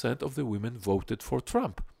 44% of the women voted for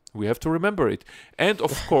Trump. We have to remember it. And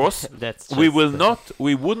of course, we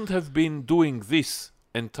wouldn't have been doing this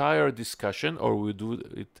entire discussion, or we do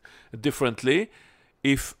it differently,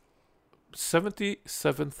 if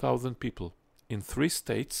 77,000 people in 3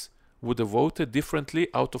 states would have voted differently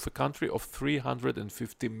out of a country of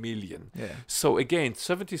 350 million. Yeah. So again,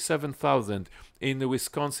 77,000 in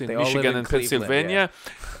Wisconsin, They all live Michigan, in and Cleveland, Pennsylvania.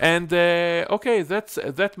 And okay,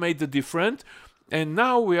 that made the difference. And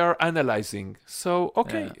now we are analyzing. So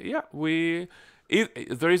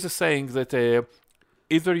there is a saying that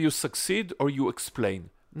either you succeed or you explain.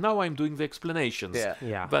 Now I'm doing the explanations.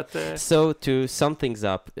 Yeah. But so to sum things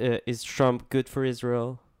up, is Trump good for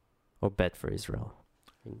Israel or bad for Israel?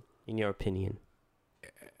 In your opinion?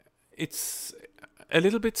 It's a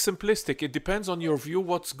little bit simplistic. It depends on your view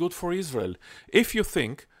what's good for Israel. If you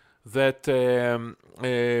think that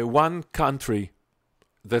one country,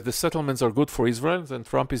 that the settlements are good for Israel, then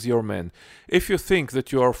Trump is your man. If you think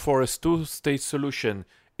that you are for a 2-state solution,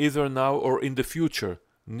 either now or in the future,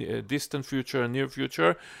 distant future, near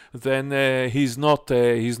future, then he's not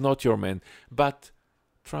your man. But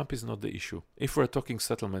Trump is not the issue. If we're talking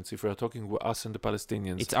settlements, if we're talking with us and the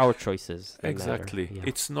Palestinians, it's our choices. Exactly. Yeah.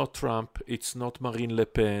 It's not Trump. It's not Marine Le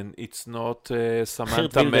Pen. It's not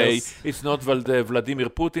Samantha May. It's not Vladimir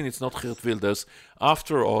Putin. It's not Geert Wilders.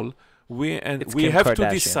 After all, we have to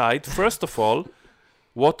decide, first of all,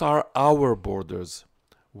 what are our borders?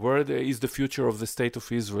 Where is the future of the state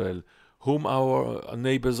of Israel? Whom our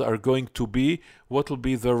neighbors are going to be? What will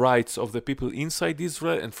be the rights of the people inside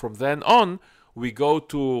Israel? And from then on, we go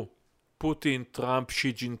to Putin, Trump,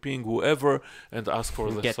 Xi Jinping, whoever, and ask for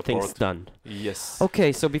the get support. things done. Yes.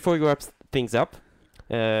 Okay, so before we wrap things up,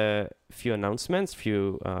 few announcements,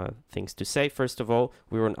 few things to say. First of all,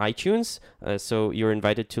 we're on iTunes, so you're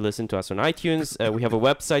invited to listen to us on iTunes. We have a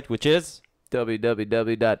website, which is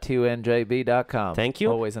www.2njb.com. Thank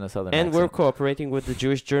you. Always in a southern and accent. we're cooperating with the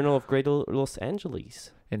Jewish Journal of Greater Los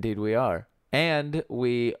Angeles. Indeed, we are. And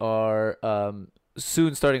we are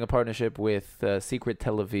soon starting a partnership with Secret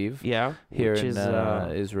Tel Aviv. Yeah, here which in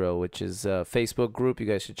is, Israel, which is a Facebook group. You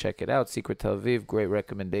guys should check it out. Secret Tel Aviv, great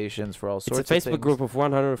recommendations for all sorts of things. It's a Facebook group of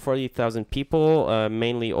 140,000 people,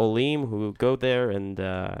 mainly Olim, who go there and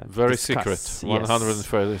very discuss. secret.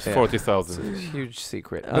 140,000. It's a huge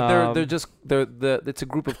secret, but it's a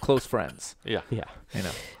group of close friends. Yeah.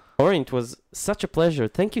 Oren, it was such a pleasure.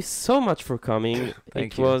 Thank you so much for coming.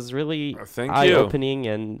 Thank it you. was really Thank eye-opening,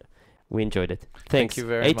 and we enjoyed it. Thanks. Thank you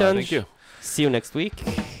very much. Eitan, Thank you. see you next week.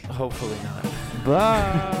 Hopefully not.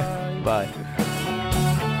 Bye. Bye.